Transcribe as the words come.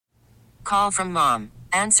Call from mom.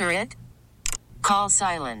 Answer it. Call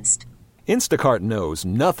silenced. Instacart knows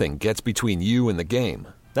nothing gets between you and the game.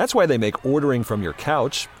 That's why they make ordering from your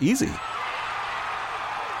couch easy.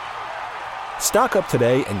 Stock up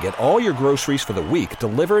today and get all your groceries for the week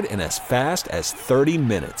delivered in as fast as 30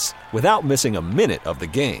 minutes without missing a minute of the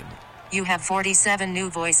game. You have 47 new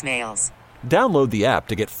voicemails. Download the app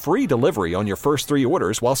to get free delivery on your first 3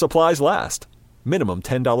 orders while supplies last. Minimum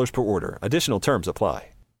 $10 per order. Additional terms apply.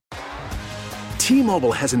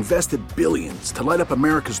 T-Mobile has invested billions to light up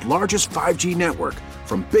America's largest 5G network,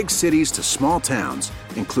 from big cities to small towns,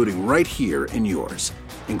 including right here in yours.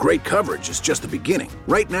 And great coverage is just the beginning.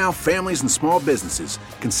 Right now, families and small businesses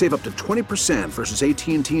can save up to 20% versus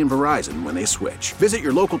AT&T and Verizon when they switch. Visit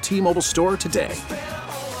your local T-Mobile store today.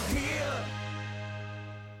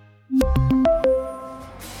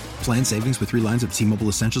 Plan savings with 3 lines of T-Mobile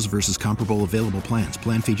Essentials versus comparable available plans.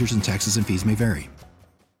 Plan features and taxes and fees may vary.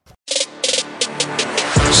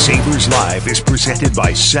 Sabres Live is presented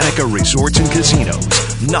by Seneca Resorts and Casinos.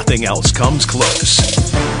 Nothing else comes close.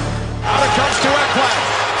 Out it comes to Ekblad.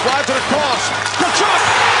 Drives it across. Kachuk!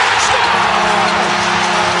 Score!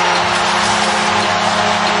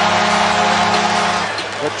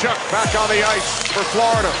 Kachuk back on the ice for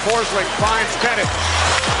Florida. Forsling finds Bennett.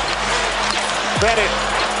 Bennett,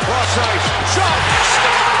 cross ice. Shot!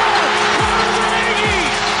 Score!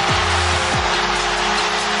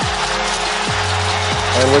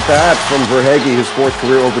 And with that, from Verhaeghe, his 4th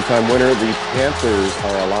career overtime winner, the Panthers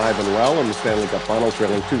are alive and well in the Stanley Cup Final,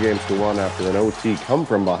 trailing 2-1 after an OT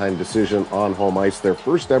come-from-behind decision on home ice, their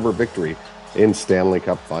first ever victory in Stanley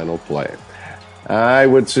Cup Final play. I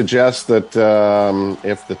would suggest that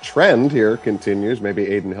if the trend here continues,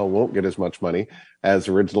 maybe Adin Hill won't get as much money as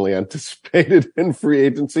originally anticipated in free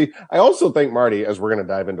agency. I also think, Marty, as we're going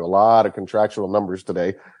to dive into a lot of contractual numbers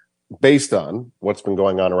today, based on what's been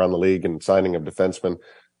going on around the league and signing of defensemen,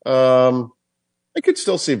 I could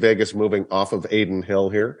still see Vegas moving off of Adin Hill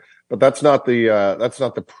here, but that's not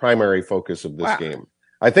the primary focus of this game.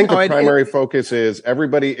 I think the primary focus is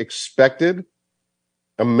everybody expected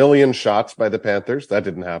 1 million shots by the Panthers. That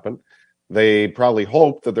didn't happen. They probably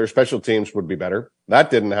hoped that their special teams would be better. That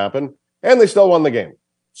didn't happen, and they still won the game.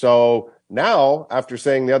 So now, after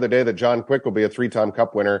saying the other day that John Quick will be a 3-time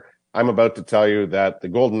Cup winner, I'm about to tell you that the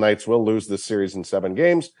Golden Knights will lose this series in 7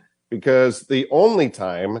 games, because the only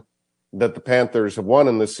time that the Panthers have won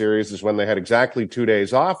in this series is when they had exactly 2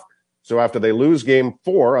 days off. So after they lose game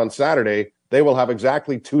 4 on Saturday, they will have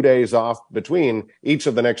exactly 2 days off between each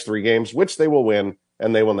of the next 3 games, which they will win,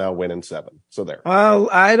 and they will now win in 7. So there. Well,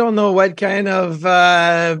 I don't know what kind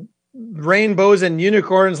of rainbows and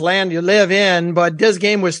unicorns land you live in, but this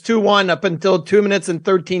game was 2-1 up until 2 minutes and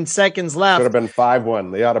 13 seconds left. Should have been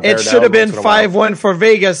 5-1. They ought to bear down. It should have been 5-1 for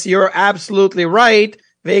Vegas. You're absolutely right.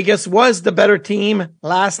 Vegas was the better team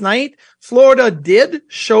last night. Florida did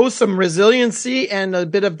show some resiliency and a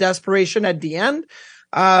bit of desperation at the end.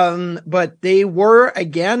 But they were,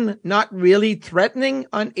 again, not really threatening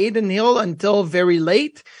on Adin Hill until very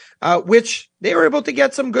late, which they were able to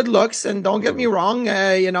get some good looks. And don't get me wrong,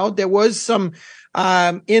 there was some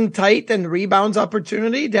in tight and rebounds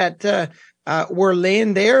opportunity that were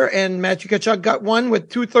laying there, and Matthew Tkachuk got one with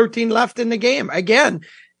 2:13 left in the game. Again,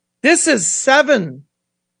 this is 7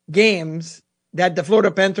 games that the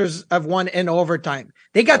Florida Panthers have won in overtime.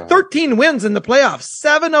 They got 13 wins in the playoffs,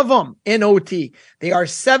 7 of them in OT. They are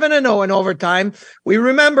 7-0 in overtime. We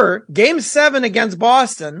remember game 7 against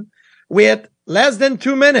Boston with less than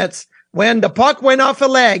 2 minutes when the puck went off a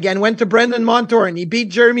leg and went to Brendan Montour and he beat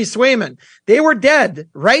Jeremy Swayman. They were dead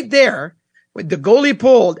right there with the goalie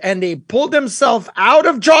pulled, and they pulled themselves out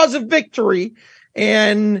of jaws of victory,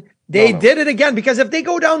 and they did it again, because if they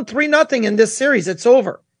go down 3-0 in this series, it's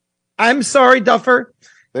over. I'm sorry, Duffer.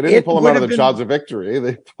 They didn't pull them out of the jaws of victory.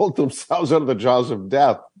 They pulled themselves out of the jaws of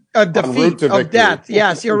death. Of defeat, of death.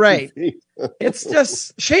 Yes, you're right. It's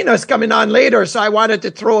just, Shayna's coming on later, so I wanted to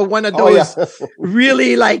throw one of those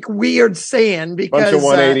really weird saying, because bunch of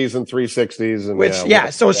 180s and 360s.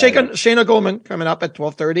 And so Shayna Goldman coming up at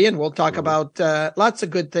 12:30, and we'll talk about lots of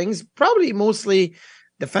good things, probably mostly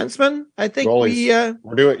defensemen. I think goalies.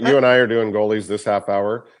 You and I are doing goalies this half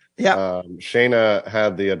hour. Yeah. Shayna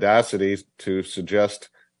had the audacity to suggest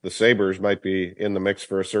the Sabres might be in the mix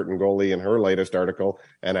for a certain goalie in her latest article,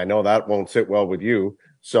 and I know that won't sit well with you.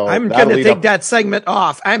 So I'm going to take that segment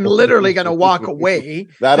off. I'm literally going to walk away.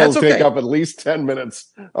 That'll take up at least 10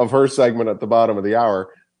 minutes of her segment at the bottom of the hour.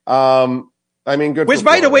 Good. Which,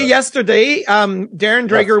 by the way, yesterday, Darren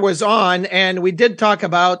Dreger was on, and we did talk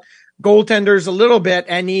about goaltenders a little bit,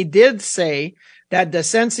 and he did say that the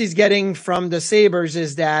sense he's getting from the Sabres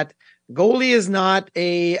is that goalie is not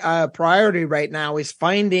a priority right now. Is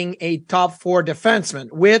finding a top 4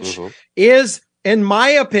 defenseman, which is, in my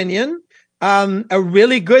opinion, a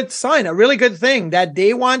really good sign, a really good thing that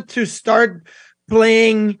they want to start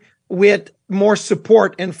playing with more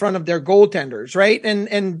support in front of their goaltenders, right?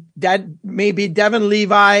 And that may be Devin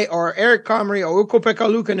Levi or Eric Comrie or Ukko-Pekka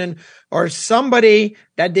Luukkonen or somebody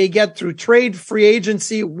that they get through trade, free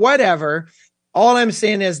agency, whatever. All I'm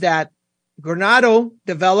saying is that Granato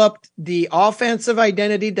developed the offensive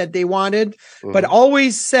identity that they wanted, but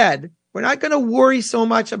always said, we're not going to worry so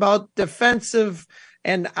much about defensive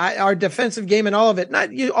and our defensive game and all of it.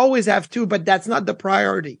 Not, you always have to, but that's not the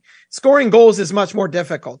priority. Scoring goals is much more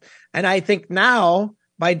difficult. And I think now,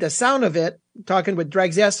 by the sound of it, talking with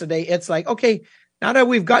Dregs yesterday, it's like, okay, now that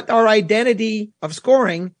we've got our identity of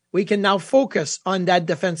scoring, we can now focus on that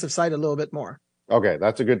defensive side a little bit more. Okay,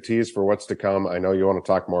 that's a good tease for what's to come. I know you want to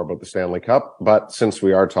talk more about the Stanley Cup, but since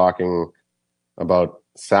we are talking about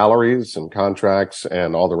salaries and contracts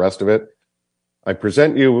and all the rest of it, I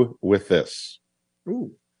present you with this.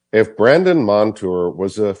 Ooh. If Brandon Montour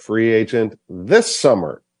was a free agent this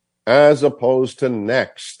summer, as opposed to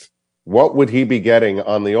next, what would he be getting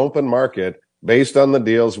on the open market based on the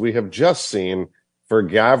deals we have just seen for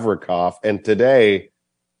Gavrikov and today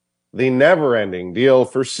the never-ending deal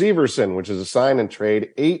for Severson, which is a sign and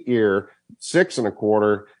trade, 8-year,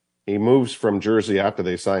 6.25. He moves from Jersey after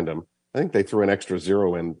they signed him. I think they threw an extra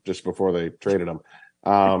 0 in just before they traded him.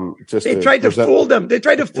 They tried to fool them. They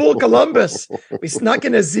tried to fool Columbus. We snuck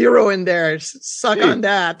in a 0 in there. Suck on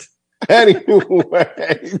that.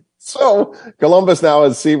 Anyway, so Columbus now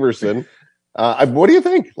has Severson. What do you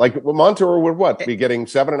think? Like Montour would be getting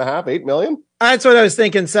 7.5, 8 million? That's what I was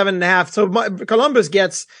thinking, 7.5. So Columbus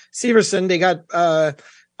gets Severson. They got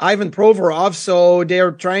Ivan Provorov, so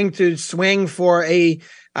they're trying to swing for a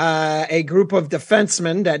group of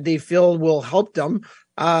defensemen that they feel will help them.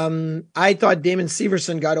 I thought Damon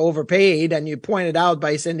Severson got overpaid, and you pointed out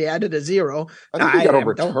by saying they added a 0. I think he got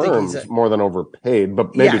overturned more than overpaid,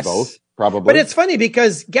 but maybe both, probably. But it's funny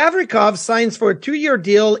because Gavrikov signs for a 2-year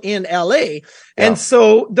deal in LA. And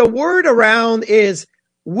so the word around is,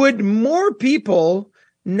 would more people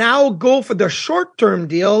now go for the short-term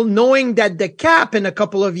deal, knowing that the cap in a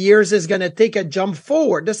couple of years is going to take a jump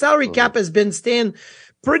forward? The salary cap has been staying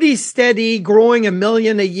pretty steady, growing $1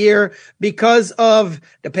 million a year because of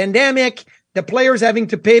the pandemic, the players having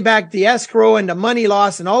to pay back the escrow and the money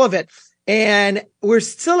loss and all of it. And we're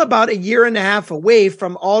still about 1.5 years away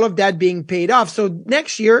from all of that being paid off. So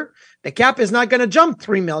next year, the cap is not going to jump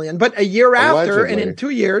 $3 million, but a year after and in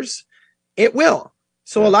 2 years, it will.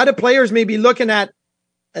 So a lot of players may be looking at,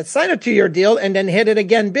 let's sign a 2-year deal and then hit it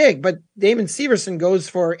again big. But Damon Severson goes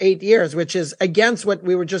for 8 years, which is against what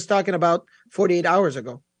we were just talking about 48 hours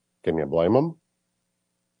ago. Can you blame him?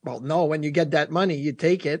 Well, no, when you get that money, you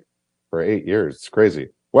take it. For 8 years. It's crazy.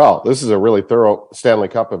 Well, this is a really thorough Stanley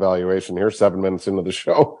Cup evaluation here, 7 minutes into the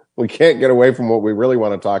show. We can't get away from what we really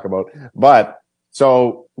want to talk about. But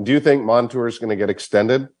so do you think Montour is going to get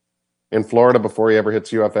extended in Florida before he ever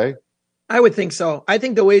hits UFA? I would think so. I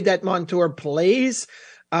think the way that Montour plays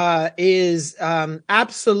is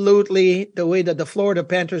absolutely the way that the Florida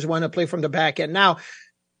Panthers want to play from the back end. Now,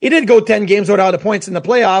 he did go 10 games without the points in the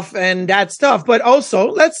playoff, and that's tough. But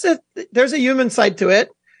also, there's a human side to it.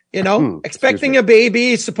 You know, expecting a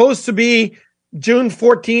baby, supposed to be June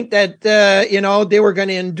 14th that, they were going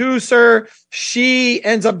to induce her. She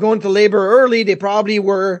ends up going to labor early. They probably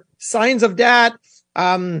were signs of that.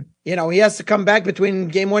 He has to come back between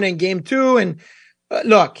game 1 and game 2. And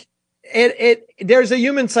look, there's a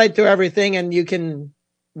human side to everything, and you can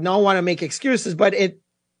not want to make excuses, but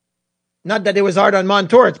not that it was hard on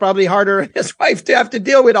Montour. It's probably harder on his wife to have to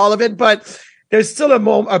deal with all of it, but there's still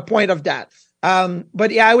a point of that.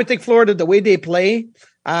 But yeah, I would think Florida, the way they play,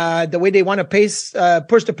 the way they want to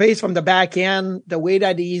push the pace from the back end, the way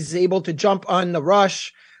that he's able to jump on the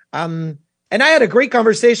rush. And I had a great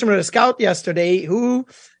conversation with a scout yesterday who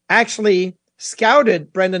actually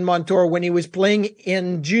scouted Brendan Montour when he was playing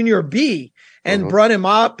in Junior B and brought him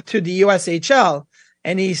up to the USHL.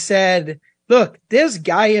 And he said, look, this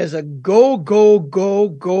guy is a go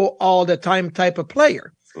all the time type of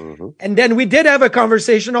player. And then we did have a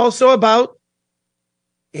conversation also about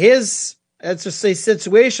his, let's just say,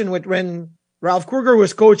 situation with when Ralph Kruger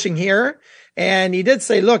was coaching here. And he did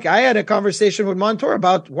say, look, I had a conversation with Montour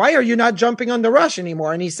about why are you not jumping on the rush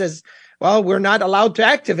anymore? And he says, well, we're not allowed to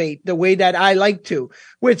activate the way that I like to,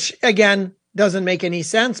 which again, doesn't make any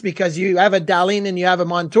sense because you have a Dahlin and you have a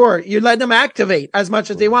Montour. You let them activate as much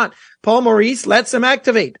as they want. Paul Maurice lets them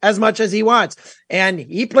activate as much as he wants. And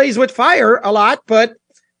he plays with fire a lot, but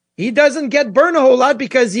he doesn't get burned a whole lot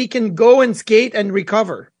because he can go and skate and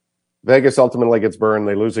recover. Vegas ultimately gets burned.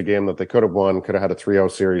 They lose a game that they could have won, could have had a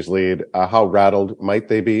 3-0 series lead. How rattled might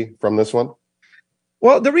they be from this one?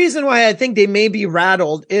 Well, the reason why I think they may be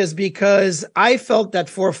rattled is because I felt that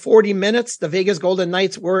for 40 minutes, the Vegas Golden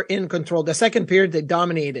Knights were in control. The second period, they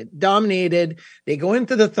dominated. They go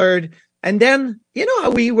into the third. And then, you know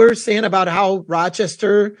how we were saying about how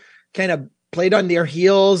Rochester kind of played on their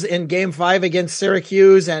heels in game 5 against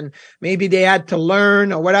Syracuse, and maybe they had to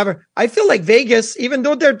learn or whatever. I feel like Vegas, even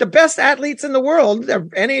though they're the best athletes in the world, they're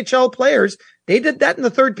NHL players, they did that in the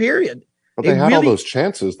third period. But they had all those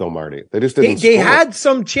chances, though, Marty. They just didn't They score. had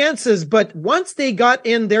some chances, but once they got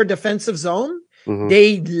in their defensive zone,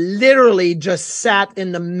 they literally just sat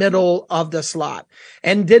in the middle of the slot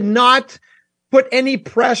and did not put any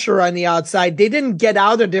pressure on the outside. They didn't get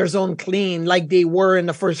out of their zone clean like they were in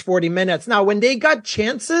the first 40 minutes. Now, when they got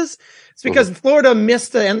chances, it's because Florida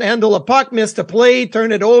missed and handle a puck, missed a play,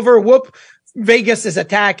 turn it over, whoop, Vegas is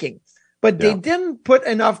attacking. But they didn't put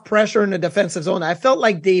enough pressure in the defensive zone. I felt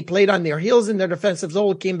like they played on their heels in their defensive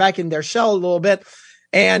zone, came back in their shell a little bit.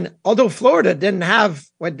 And although Florida didn't have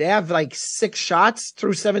they have like 6 shots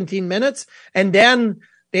through 17 minutes. And then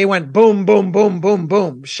they went boom, boom, boom, boom,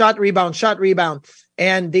 boom, shot, rebound.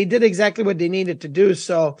 And they did exactly what they needed to do.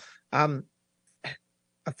 So,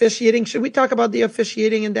 officiating, should we talk about the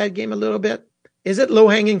officiating in that game a little bit? Is it low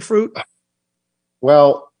hanging fruit?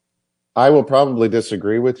 Well, I will probably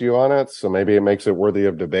disagree with you on it, so maybe it makes it worthy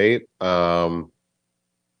of debate. I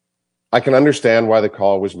can understand why the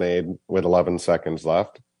call was made with 11 seconds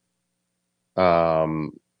left. I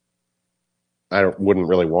wouldn't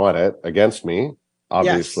really want it against me,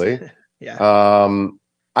 obviously. Yes.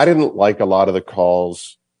 I didn't like a lot of the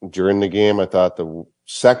calls during the game. I thought the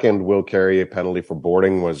second Will Carey penalty for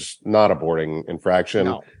boarding was not a boarding infraction.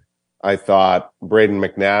 No. I thought Braden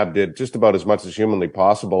McNabb did just about as much as humanly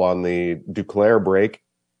possible on the Duclair break.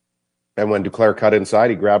 And when Duclair cut inside,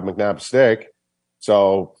 he grabbed McNabb's stick.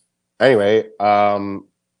 So anyway, and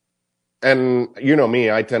you know me,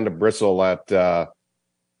 I tend to bristle at,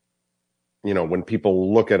 when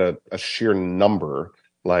people look at a sheer number,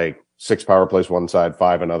 like 6 power plays one side,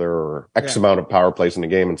 5 another, or X amount of power plays in the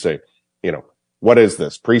game and say, what is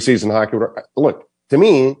this? Preseason hockey? Look, to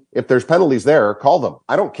me, if there's penalties there, call them.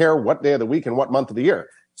 I don't care what day of the week and what month of the year.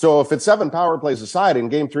 So if it's 7 power plays aside in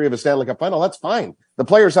game 3 of a Stanley Cup final, that's fine. The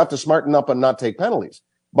players have to smarten up and not take penalties.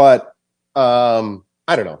 But I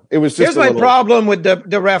don't know. It was just here's my problem with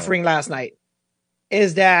the refereeing last night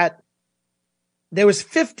is that there was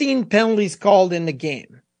 15 penalties called in the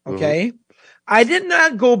game. Okay. I did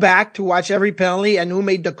not go back to watch every penalty and who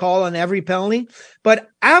made the call on every penalty, but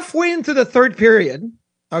halfway into the third period,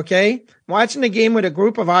 okay, watching the game with a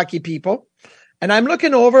group of hockey people, and I'm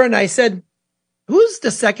looking over and I said, who's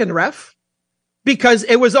the second ref? Because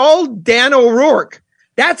it was all Dan O'Rourke.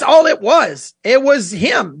 That's all it was. It was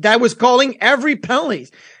him that was calling every penalty.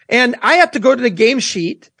 And I had to go to the game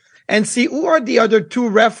sheet and see who are the other 2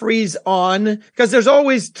 referees on, because there's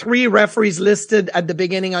always 3 referees listed at the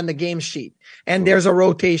beginning on the game sheet. And there's a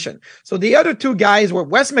rotation. So the other 2 guys were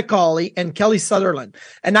Wes McCauley and Kelly Sutherland.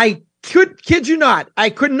 And I kid you not, I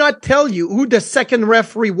could not tell you who the second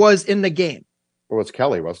referee was in the game. It was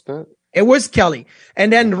Kelly, wasn't it? It was Kelly.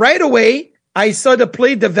 And then right away, I saw the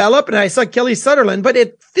play develop and I saw Kelly Sutherland, but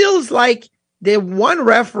it feels like the one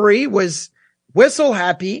referee was whistle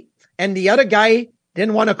happy and the other guy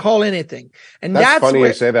didn't want to call anything. And that's funny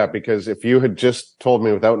you say that, because if you had just told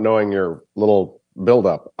me without knowing your little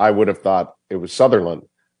build-up, I would have thought it was Sutherland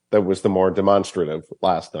that was the more demonstrative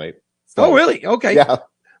last night. So, oh, really? Okay. Yeah.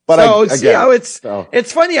 But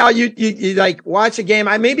it's funny how you like watch a game.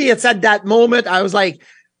 Maybe it's at that moment I was like,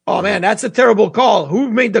 oh man, that's a terrible call. Who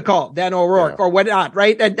made the call? Dan O'Rourke or whatnot,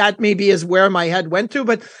 right? And that maybe is where my head went to.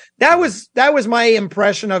 But that was my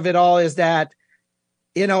impression of it all, is that,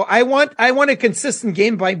 I want a consistent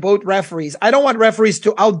game by both referees. I don't want referees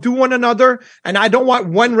to outdo one another, and I don't want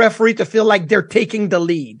one referee to feel like they're taking the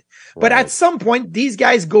lead. Right. But at some point, these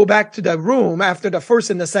guys go back to the room after the first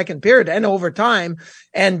and the second period and overtime,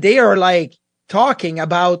 and they are like talking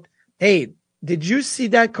about, hey, did you see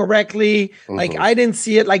that correctly? Like, I didn't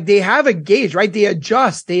see it. Like, they have a gauge, right? They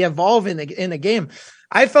adjust, they evolve in the game.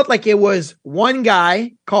 I felt like it was one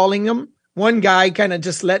guy calling them, one guy kind of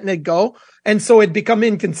just letting it go. And so it become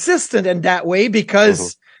inconsistent in that way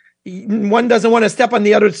because one doesn't want to step on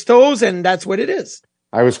the other's toes, and that's what it is.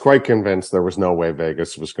 I was quite convinced there was no way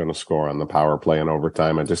Vegas was going to score on the power play in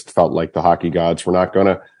overtime. I just felt like the hockey gods were not going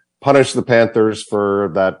to punish the Panthers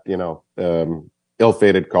for that,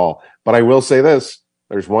 ill-fated call. But I will say this,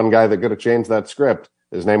 there's one guy that could have changed that script.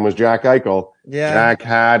 His name was Jack Eichel. Yeah. Jack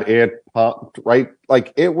had it pumped, right?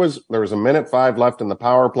 Like there was a 1:05 left in the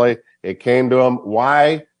power play. It came to him.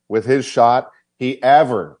 Why, with his shot,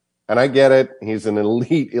 and I get it, he's an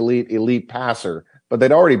elite passer, but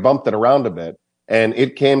they'd already bumped it around a bit, and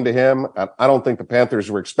it came to him. I don't think the Panthers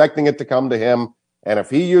were expecting it to come to him, and if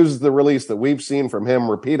he uses the release that we've seen from him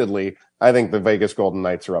repeatedly, I think the Vegas Golden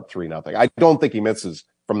Knights are up 3-0. I don't think he misses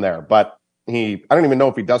from there, but I don't even know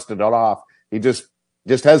if he dusted it off. He just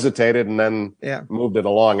hesitated and then moved it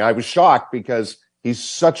along. I was shocked because he's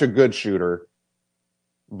such a good shooter,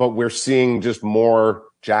 but we're seeing just more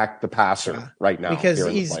Jack the passer right now. Because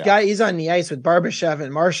he's on the ice with Barbashev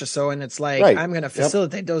and Marchessault, and it's like, I'm going to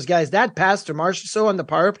facilitate those guys. That pass to Marchessault on the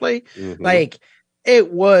power play, like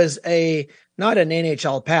it was not an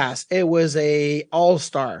NHL pass. It was a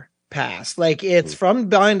all-star pass. Like it's from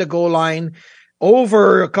behind the goal line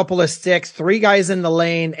over a couple of sticks, 3 guys in the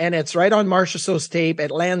lane, and it's right on Marchessault's tape.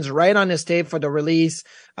 It lands right on his tape for the release.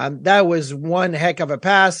 That was one heck of a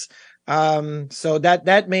pass. So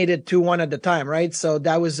that made it 2-1 at the time, right? So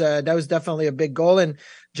that was definitely a big goal. And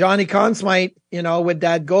Johnny Conn Smythe, with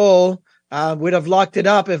that goal, would have locked it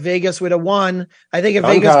up if Vegas would have won. I think if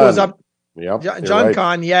Vegas goes up, John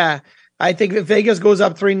Conn, I think if Vegas goes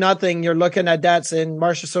up 3-0, you're looking at that, and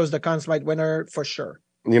Marchessault's the Conn Smythe winner for sure.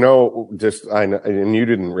 And you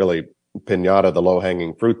didn't really pinata the low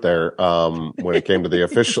hanging fruit there, when it came to the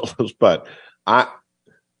officials, but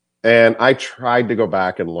I tried to go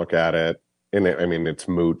back and look at it, and it's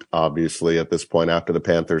moot, obviously, at this point after the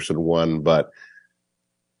Panthers had won.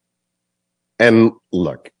 And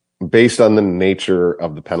look, based on the nature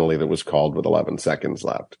of the penalty that was called with 11 seconds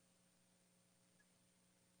left,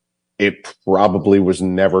 it probably was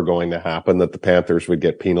never going to happen that the Panthers would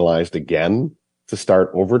get penalized again to start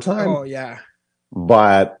overtime. Oh, yeah.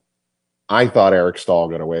 But I thought Eric Stahl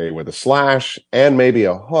got away with a slash and maybe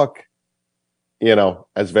a hook,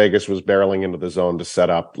 as Vegas was barreling into the zone to set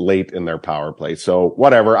up late in their power play. So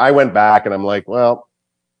whatever. I went back and I'm like, well,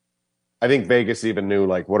 I think Vegas even knew,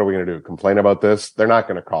 like, what are we going to do? Complain about this? They're not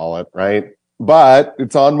going to call it, right? But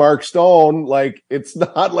it's on Mark Stone. Like, it's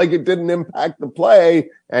not like it didn't impact the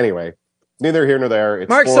play. Anyway, neither here nor there.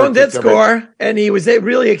 Mark Stone did score, and he was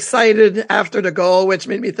really excited after the goal, which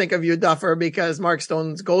made me think of you, Duffer, because Mark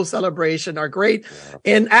Stone's goal celebration are great. Yeah.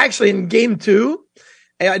 And actually in game 2,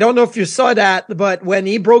 I don't know if you saw that, but when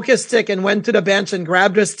he broke his stick and went to the bench and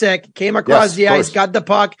grabbed his stick, came across the ice, got the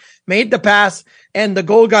puck, made the pass, and the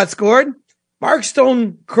goal got scored, Mark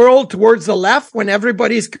Stone curled towards the left when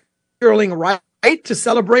everybody's curling right to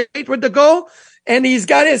celebrate with the goal. And he's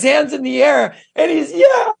got his hands in the air and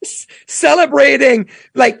he's celebrating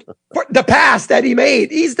like the pass that he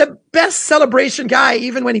made. He's the best celebration guy,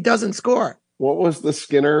 even when he doesn't score. What was the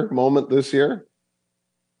Skinner moment this year?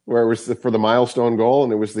 Where it was for the milestone goal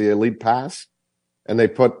and it was the elite pass, and they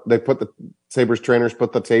put the Sabres trainers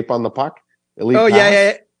put the tape on the puck. Elite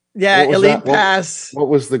pass. Yeah. Elite pass. What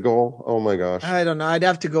was the goal? Oh my gosh. I don't know. I'd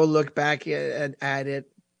have to go look back at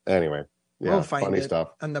it. Anyway. Yeah, we'll find funny stuff.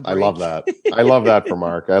 I love that. I love that for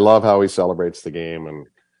Mark. I love how he celebrates the game, and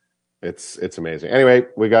it's amazing. Anyway,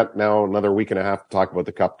 we got now another week and a half to talk about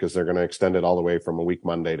the Cup because they're going to extend it all the way from a week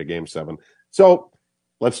Monday to Game 7. So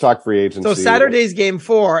let's talk free agency. So Saturday's Game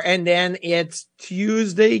 4, and then it's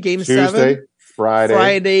Tuesday, Game 7.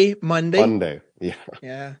 Friday, Monday.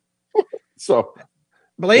 Yeah. So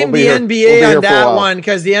blame the NBA on that one,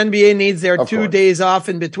 because the NBA needs their 2 days off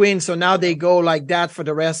in between. So now they go like that for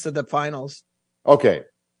the rest of the finals. Okay.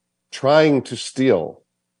 Trying to steal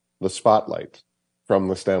the spotlight from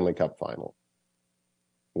the Stanley Cup final.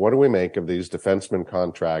 What do we make of these defenseman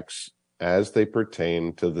contracts as they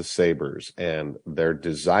pertain to the Sabres and their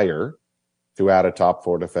desire to add a top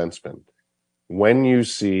 4 defenseman? When you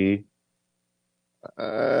see,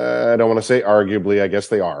 I don't want to say arguably, I guess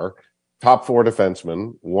they are, top 4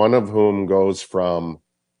 defensemen, one of whom goes from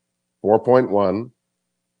 4.1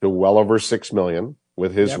 to well over $6 million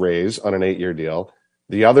with his raise on an 8-year deal.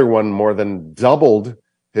 The other one more than doubled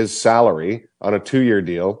his salary on a 2-year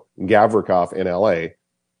deal, Gavrikov in LA.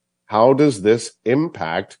 How does this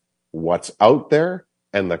impact what's out there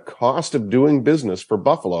and the cost of doing business for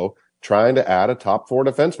Buffalo trying to add a top 4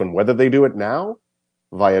 defenseman, whether they do it now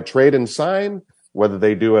via trade and sign, whether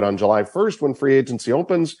they do it on July 1st when free agency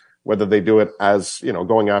opens, whether they do it as,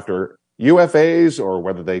 going after UFAs, or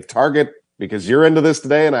whether they target, because you're into this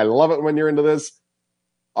today, and I love it when you're into this,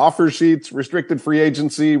 offer sheets, restricted free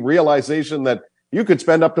agency, realization that you could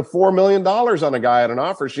spend up to $4 million on a guy at an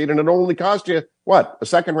offer sheet, and it only cost you, what, a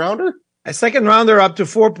second rounder? A second rounder up to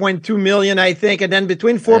 4.2 million, I think. And then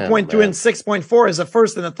between 4.2 and 6.4 is a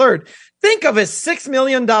first and a third. Think of a $6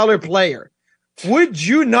 million player Would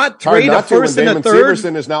you not Hard trade a not to when first and a Damon third?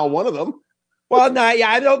 Severson is now one of them. Well, no, yeah,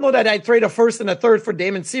 I don't know that I'd trade a first and a third for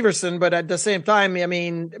Damon Severson, but at the same time, I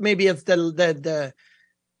mean, maybe it's the term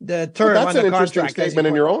That's on an the interesting contract. statement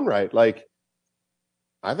in your own right. Like,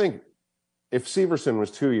 I think if Severson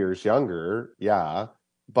was 2 years younger, yeah,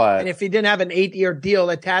 but and if he didn't have an 8-year deal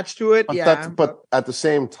attached to it, yeah. But at the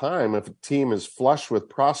same time, if a team is flush with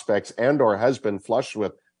prospects and or has been flush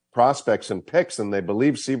with prospects and picks, and they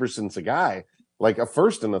believe Severson's a guy, like a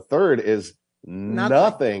first and a third is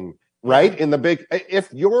nothing. Right? In the big,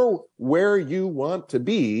 if you're where you want to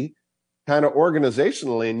be kind of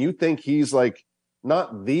organizationally, and you think he's like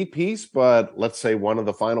not the piece, but let's say one of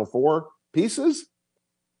the final four pieces,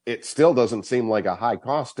 it still doesn't seem like a high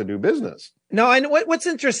cost to do business. No, and what's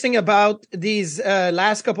interesting about these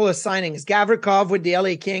last couple of signings, Gavrikov with the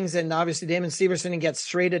LA Kings and obviously Damon Severson gets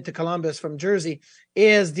traded to Columbus from Jersey,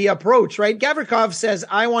 is the approach, right? Gavrikov says,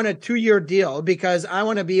 I want a 2-year deal because I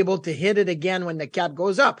want to be able to hit it again when the cap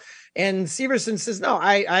goes up. And Severson says, no,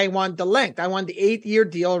 I want the length. I want the 8-year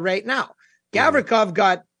deal right now. Gavrikov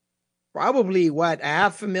got probably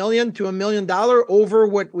 $500,000 to $1 million over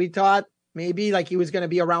what we thought maybe like he was going to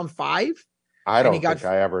be around 5. I don't think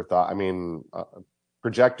I ever thought. I mean,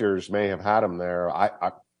 projectors may have had him there.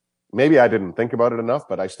 I maybe I didn't think about it enough,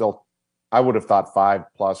 but I would have thought 5+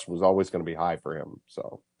 was always going to be high for him.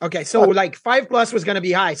 So okay, so like 5+ was going to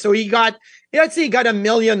be high. So let's say he got $1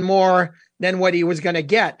 million more than what he was going to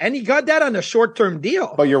get, and he got that on a short-term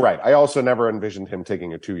deal. But you're right. I also never envisioned him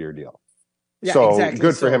taking a 2-year deal. Yeah, so exactly.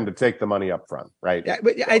 Good for him to take the money up front, right? Yeah,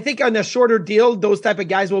 but I think on a shorter deal, those type of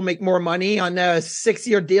guys will make more money. On a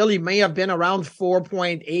 6-year deal, he may have been around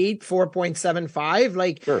 4.8, 4.75.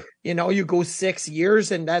 Like, sure. You go 6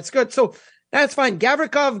 years and that's good. So that's fine.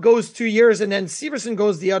 Gavrikov goes 2 years and then Severson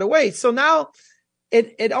goes the other way. So now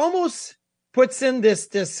it almost puts in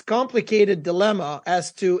this complicated dilemma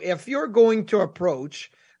as to if you're going to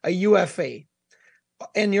approach a UFA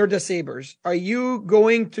and you're the Sabres, are you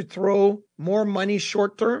going to throw more money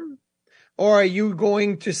short term? Or are you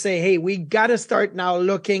going to say, hey, we got to start now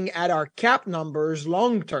looking at our cap numbers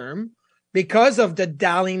long term because of the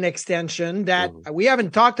Dahling extension that we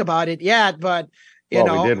haven't talked about it yet, but we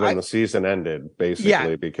did when the season ended,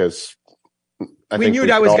 basically, because we knew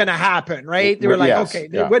that was going to happen, right? They were like, okay,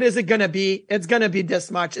 what is it going to be? It's going to be this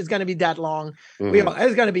much. It's going to be that long.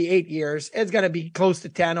 It's going to be 8 years. It's going to be close to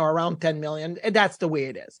 10 or around 10 million. And that's the way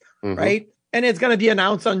it is, right? And it's going to be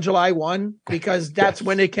announced on July 1 because that's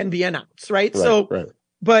when it can be announced, right?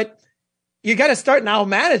 But you got to start now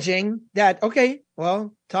managing that. Okay,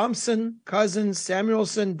 well, Thompson, Cousins,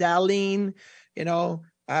 Samuelson, Dahling,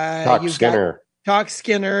 Talk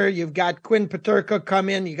Skinner, you've got Quinn Peterka come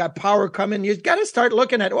in, you got Power come in. You've got to start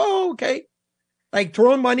looking at, okay. Like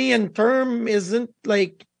throwing money in term isn't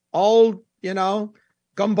like all,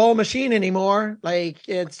 gumball machine anymore. Like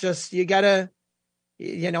it's just, you got to,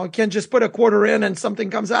 you can't just put a quarter in and something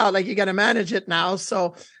comes out. Like you got to manage it now.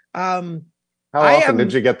 So, how often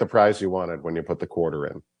did you get the prize you wanted when you put the quarter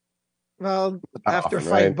in? Well, after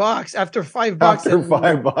 $5, after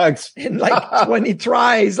 $5 in like 20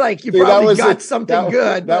 tries, like you probably got something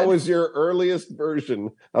good. That was your earliest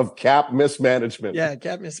version of cap mismanagement. Yeah,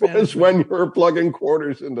 cap mismanagement. Was when you were plugging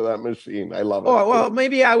quarters into that machine. I love it. Oh, well,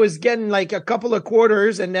 maybe I was getting like a couple of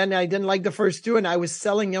quarters and then I didn't like the first two and I was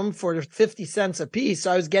selling them for 50 cents a piece.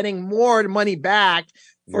 So I was getting more money back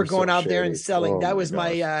for going out there and selling. That was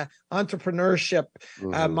my entrepreneurship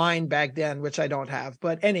mind back then, which I don't have.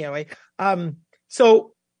 But anyway,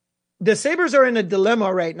 so the Sabres are in a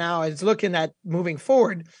dilemma right now. It's looking at moving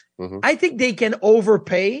forward. I think they can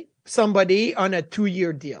overpay somebody on a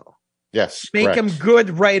 2-year deal. Yes. Make them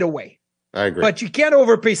good right away. I agree. But you can't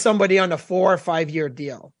overpay somebody on a 4 or 5 year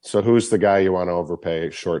deal. So who's the guy you want to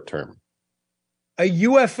overpay short term? A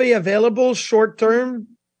UFA available short term,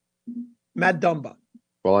 Matt Dumba.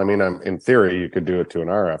 Well, I mean, in theory, you could do it to an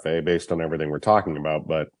RFA based on everything we're talking about,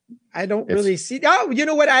 but I don't really see. Oh, you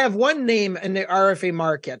know what? I have one name in the RFA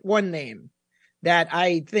market, one name that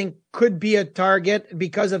I think could be a target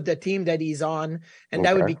because of the team that he's on, and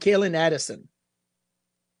that would be Kalen Addison.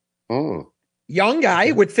 Young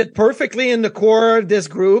guy would fit perfectly in the core of this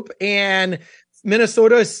group, and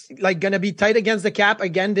Minnesota is like going to be tight against the cap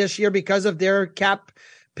again this year because of their cap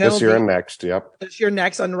penalty. This year and next, yep. This year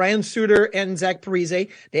next on Ryan Suter and Zach Parise.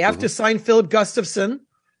 They have to sign Philip Gustafson.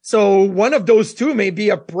 So one of those two may be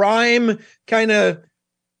a prime kind of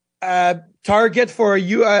target for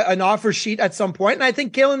an offer sheet at some point. And I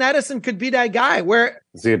think Kalen Addison could be that guy. Where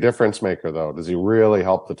is he a difference maker, though? Does he really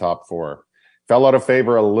help the top four? Fell out of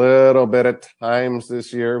favor a little bit at times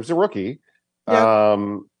this year. He was a rookie. Yeah.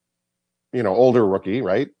 Older rookie,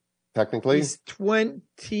 right? technically. He's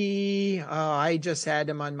 20. I just had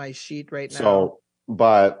him on my sheet right now. So,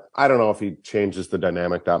 but I don't know if he changes the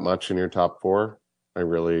dynamic that much in your top four. I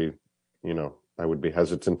really, I would be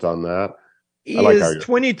hesitant on that. He is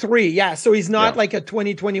 23. Yeah. So he's not like a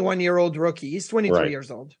 21-year-old rookie. He's 23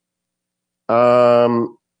 years old.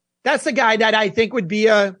 That's the guy that I think would be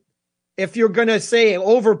if you're going to say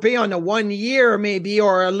overpay on a 1 year, maybe,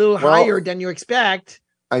 or a little higher than you expect,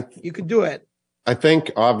 you could do it. I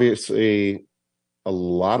think obviously a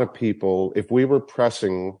lot of people, if we were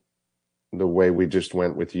pressing the way we just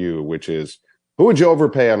went with you, which is who would you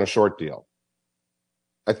overpay on a short deal?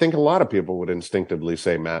 I think a lot of people would instinctively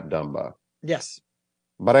say Matt Dumba. Yes.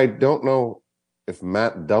 But I don't know if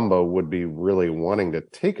Matt Dumba would be really wanting to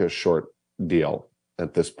take a short deal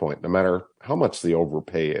at this point, no matter how much the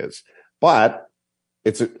overpay is. But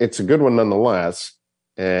it's a good one nonetheless.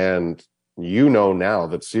 And now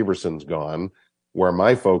that Severson's gone, where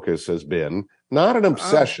my focus has been not an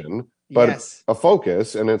obsession, but a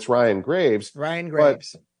focus, and it's Ryan Graves. Ryan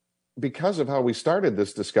Graves. But because of how we started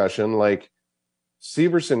this discussion, like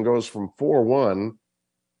Severson goes from 4.1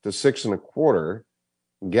 to 6.25.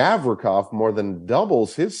 Gavrikov more than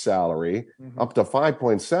doubles his salary up to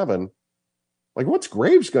 5.7. Like, what's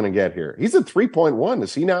Graves going to get here? He's at 3.1.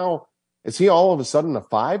 Is he all of a sudden a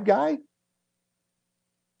 5 guy?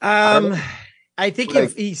 I think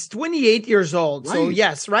if he's 28 years old. Right. So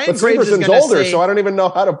yes, Ryan Graves is going to older, so I don't even know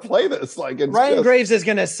how to play this. Ryan Graves is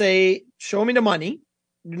going to say, show me the money.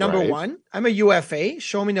 Number one, I'm a UFA.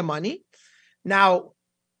 Show me the money. Now,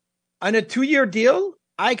 on a 2-year deal,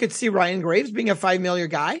 I could see Ryan Graves being a $5 million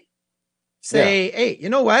guy. Say, hey, you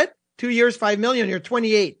know what? 2 years, $5 million. You're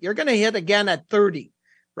 28. You're going to hit again at 30,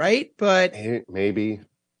 right? But maybe.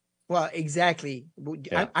 Well, exactly.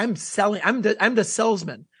 Yeah. I'm selling. I'm the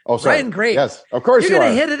salesman. Oh, sorry. Ryan Graves. Yes, of course you're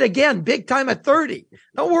going to hit it again, big time at 30.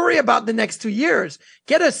 Don't worry about the next 2 years.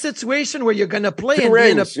 Get a situation where you're going to play. 2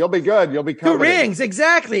 rings. You'll be good. You'll be covered. 2 rings.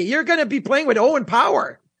 Exactly. You're going to be playing with Owen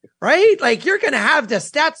Power, right? Like you're going to have the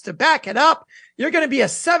stats to back it up. You're going to be a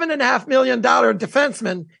 $7.5 million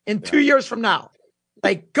defenseman in 2 years from now.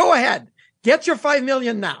 Like, go ahead, get your $5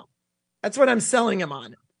 million now. That's what I'm selling him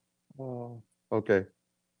on. Oh, okay.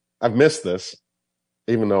 I've missed this,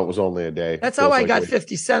 even though it was only a day. That's how I got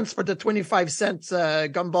 50 cents for the 25 cents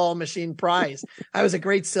gumball machine prize. I was a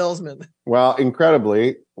great salesman. Well,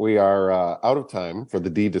 incredibly, we are out of time for the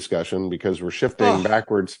D discussion because we're shifting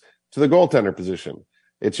backwards to the goaltender position.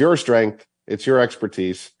 It's your strength. It's your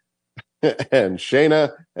expertise. And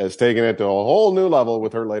Shayna has taken it to a whole new level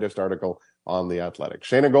with her latest article on The Athletic.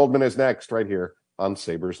 Shayna Goldman is next right here on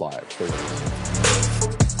Sabres Live.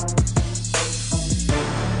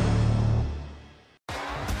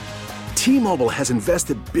 T-Mobile has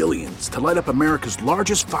invested billions to light up America's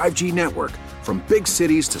largest 5G network, from big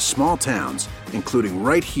cities to small towns, including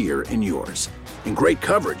right here in yours. And great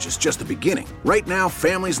coverage is just the beginning. Right now,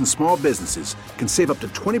 families and small businesses can save up to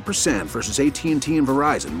 20% versus AT&T and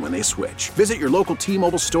Verizon when they switch. Visit your local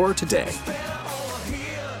T-Mobile store today.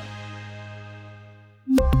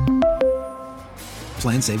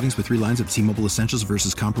 Plan savings with 3 lines of T-Mobile Essentials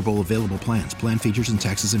versus comparable available plans. Plan features and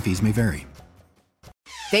taxes and fees may vary.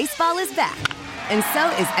 Baseball is back, and so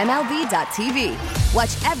is MLB.tv.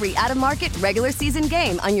 Watch every out-of-market regular season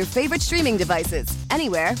game on your favorite streaming devices,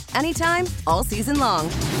 anywhere, anytime, all season long.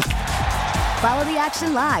 Follow the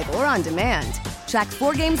action live or on demand. Track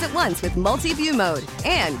 4 games at once with multi-view mode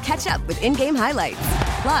and catch up with in-game highlights.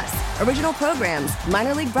 Plus, original programs,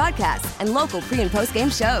 minor league broadcasts, and local pre- and post-game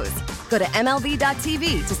shows. Go to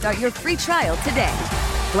MLB.tv to start your free trial today.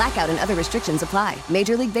 Blackout and other restrictions apply.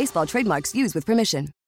 Major League Baseball trademarks used with permission.